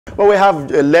Well, we have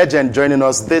a legend joining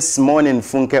us this morning,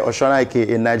 Funke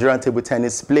Oshonaike, a Nigerian table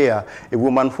tennis player, a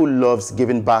woman who loves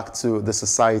giving back to the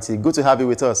society. Good to have you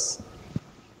with us.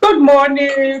 Good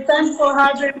morning. Thanks for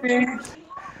having me.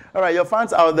 All right, your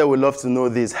fans out there would love to know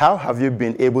this. How have you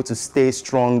been able to stay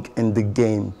strong in the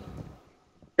game?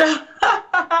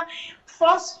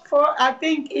 First, I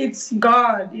think it's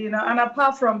God, and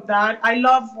apart from that, I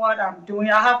love what I'm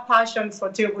doing. I have passion for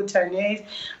table tennis.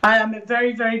 I am a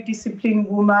very, very disciplined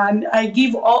woman. I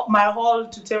give up my all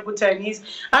to table tennis,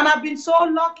 and I've been so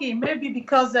lucky, maybe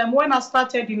because when I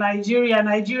started in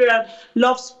Nigeria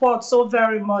loves sports so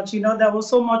very much. There was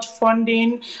so much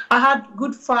funding. I had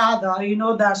good father,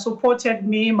 that supported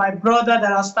me, my brother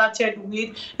that I started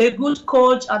with, a good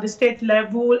coach at the state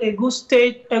level, a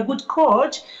good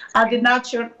coach at the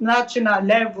national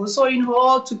level. So in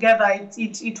all together,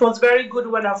 it was very good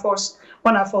when I first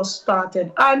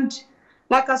started. And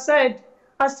like I said,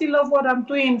 I still love what I'm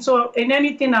doing. So in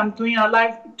anything I'm doing, I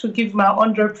like to give my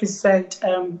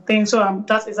 100% thing. So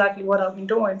that's exactly what I've been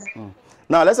doing.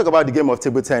 Now, let's talk about the game of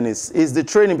table tennis. Is the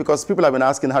training, because people have been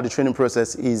asking how the training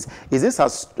process is this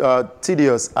as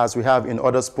tedious as we have in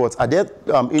other sports? Are there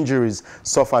injuries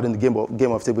suffered in the game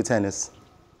of table tennis?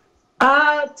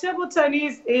 Table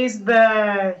tennis is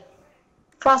the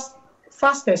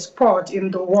fastest sport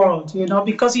in the world,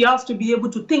 because you have to be able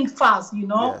to think fast,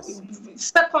 Yes.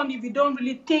 Second, if you don't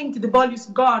really think, the ball is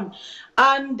gone.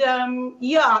 And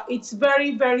yeah, it's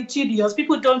very, very tedious.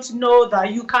 People don't know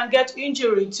that you can get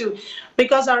injury too.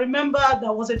 Because I remember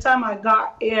there was a time I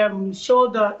got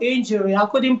shoulder injury. I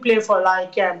couldn't play for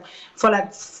like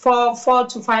 4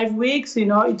 to 5 weeks,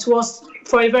 It was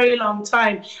for a very long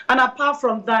time. And apart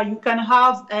from that, you can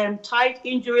have tight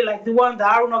injury like the one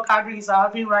that Aruna Kadri is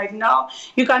having right now.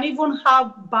 You can even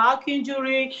have back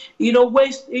injury,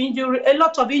 waist injury, a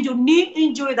lot of injury, knee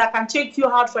injury that can take you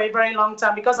out for a very long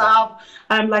time. Because I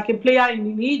have like a player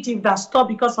in Egypt that stopped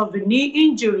because of the knee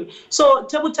injury. So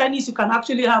table tennis, you can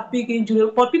actually have big injury,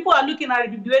 but people are looking at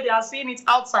it the way they are seeing it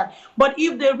outside. But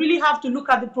if they really have to look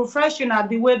at the professional,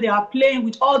 the way they are playing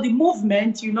with all the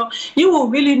movement, you will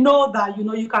really know that,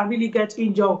 you can really get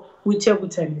injured with table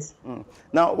tennis.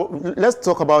 Now, let's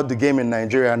talk about the game in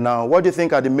Nigeria now. What do you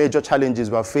think are the major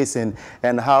challenges we're facing,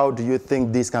 and how do you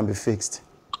think this can be fixed?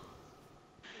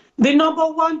 The number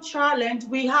one challenge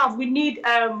we need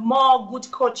more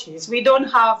good coaches. We don't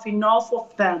have enough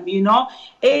of them,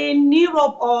 In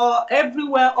Europe or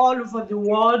everywhere all over the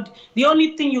world, the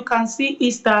only thing you can see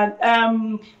is that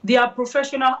they are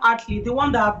professional athletes. The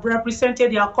one that have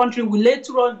represented their country will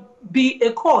later on be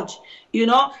a coach.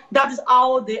 That is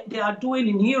how they are doing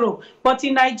in Europe. But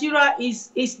in Nigeria,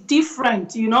 it's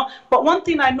different, But one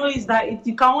thing I know is that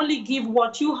you can only give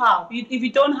what you have. If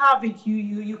you don't have it,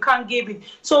 you can't give it.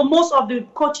 So most of the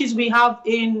coaches we have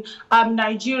in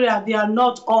Nigeria, they are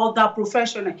not all that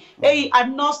professional. Hey,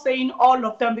 I'm not saying all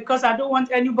of them because I don't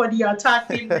want anybody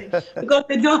attacking me because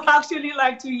they don't actually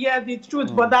like to hear the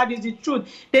truth, but that is the truth.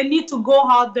 They need to go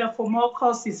out there for more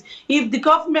courses. If the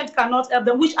government cannot help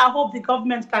them, which I hope the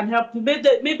government can help them,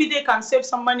 maybe they can save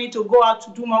some money to go out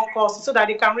to do more courses so that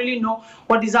they can really know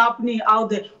what is happening out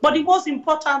there. But the most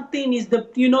important thing is the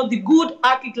good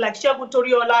athlete like Segun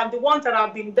Toriola and the ones that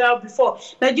have been there before.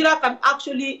 Nigeria can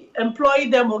actually employ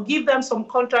them or give them some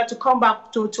contract to come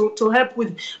back to help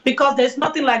with, because there's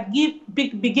nothing like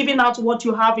be giving out what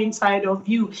you have inside of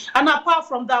you. And apart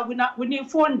from that, we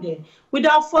need funding.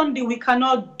 Without funding, we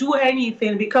cannot do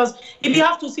anything, because if you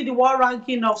have to see the world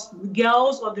ranking of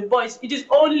girls or the boys, it is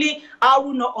only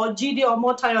Aruna or GD or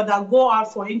Motayo that go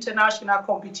out for international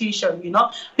competition,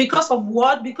 Because of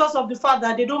what? Because of the fact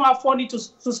that they don't have funding to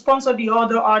sponsor the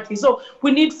other artists. So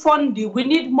we need funding, we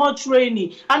need more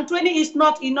training. And training is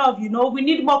not enough, We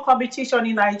need more competition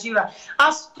in Nigeria.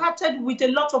 I started with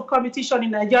a lot of competition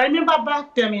in Nigeria. I remember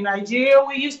back then in Nigeria,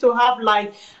 we used to have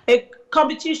like a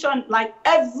competition like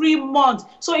every month.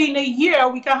 So in a year,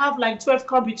 we can have like 12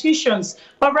 competitions.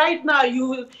 But right now,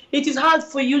 it is hard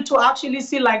for you to actually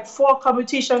see like 4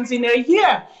 competitions in a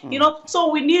year,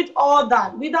 So we need all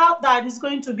that. Without that, it's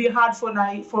going to be hard for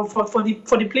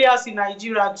the players in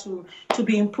Nigeria to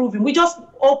be improving. We just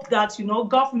hope that,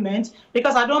 government,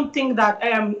 because I don't think that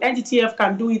NDTF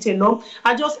can do it alone.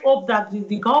 I just hope that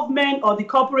the government or the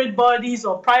corporate bodies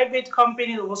or private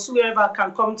companies or whatsoever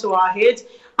can come to our aid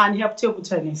and help table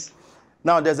tennis.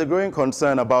 Now, there's a growing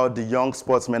concern about the young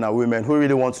sportsmen and women who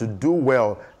really want to do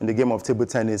well in the game of table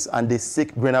tennis, and they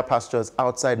seek greener pastures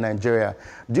outside Nigeria.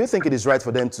 Do you think it is right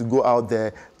for them to go out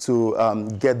there to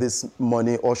get this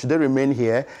money, or should they remain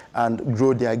here and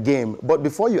grow their game? But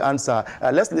before you answer,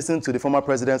 let's listen to the former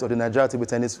president of the Nigeria Table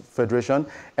Tennis Federation,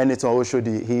 Funke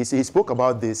Oshonaike. He spoke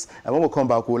about this, and when we come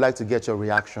back, we would like to get your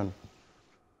reaction.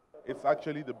 It's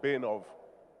actually the bane of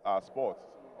our sport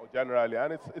generally,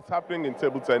 and it's happening in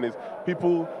table tennis.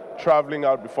 People traveling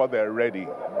out before they're ready.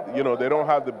 You know, they don't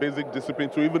have the basic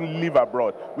discipline to even live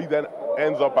abroad, which then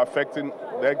ends up affecting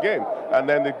their game. And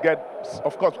then they get,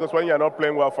 of course, because when you're not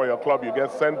playing well for your club, you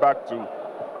get sent back to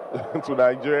to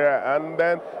Nigeria, and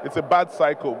then it's a bad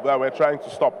cycle that we're trying to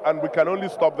stop. And we can only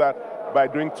stop that by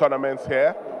doing tournaments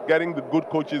here, getting the good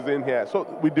coaches in here. So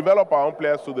we develop our own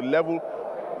players to the level,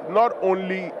 not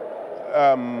only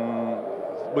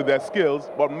with their skills,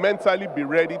 but mentally be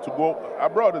ready to go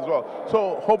abroad as well.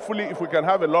 So hopefully, if we can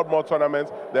have a lot more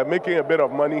tournaments, they're making a bit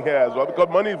of money here as well, because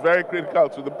money is very critical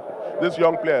to these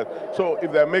young players. So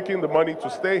if they're making the money to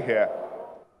stay here.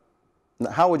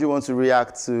 How would you want to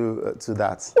react to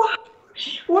that?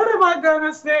 What am I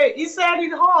gonna say? He said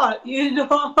it hard, you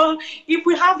know. If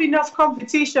we have enough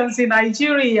competitions in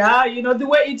Nigeria, you know, the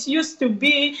way it used to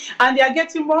be, and they are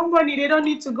getting more money, they don't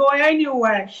need to go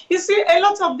anywhere. You see, a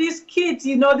lot of these kids,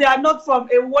 you know, they are not from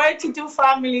a well-to-do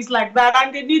families like that,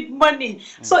 and they need money.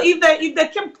 So if they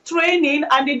keep training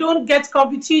and they don't get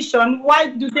competition, why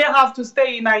do they have to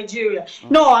stay in Nigeria?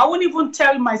 No, I won't even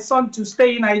tell my son to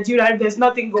stay in Nigeria if there's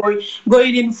nothing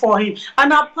going in for him.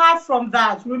 And apart from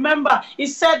that, remember, he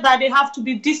said that they have to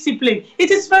be disciplined.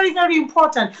 It is very, very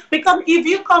important, because if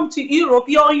you come to Europe,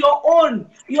 you're on your own.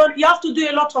 You have to do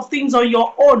a lot of things on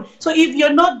your own. So if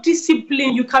you're not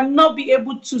disciplined, you cannot be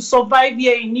able to survive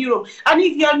here in Europe. And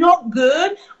if you're not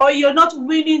good, or you're not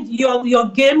winning your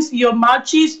games, your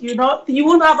matches, you know, you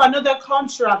won't have another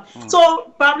contract.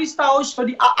 So Barrister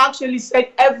Oshonaike actually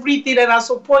said everything, and I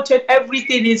supported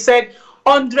everything he said.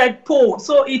 100 polls.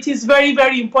 So it is very,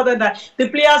 very important that the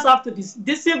players have to be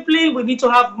disciplined. We need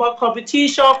to have more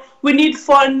competition. We need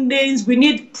fundings. We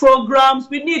need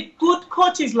programs. We need good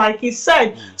coaches, like he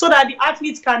said, so that the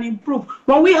athletes can improve.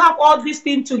 When we have all these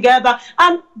things together,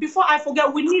 and before I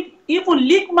forget, we need even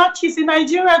league matches in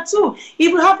Nigeria too.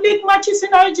 If we have league matches in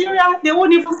Nigeria, they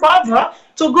won't even bother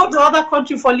to go to other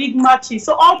countries for league matches.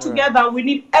 So altogether, we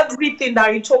need everything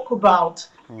that you talk about.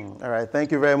 All right.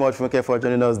 Thank you very much, Funke, for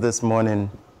joining us this morning.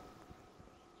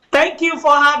 Thank you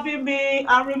for having me.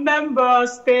 And remember,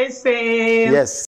 stay safe. Yes.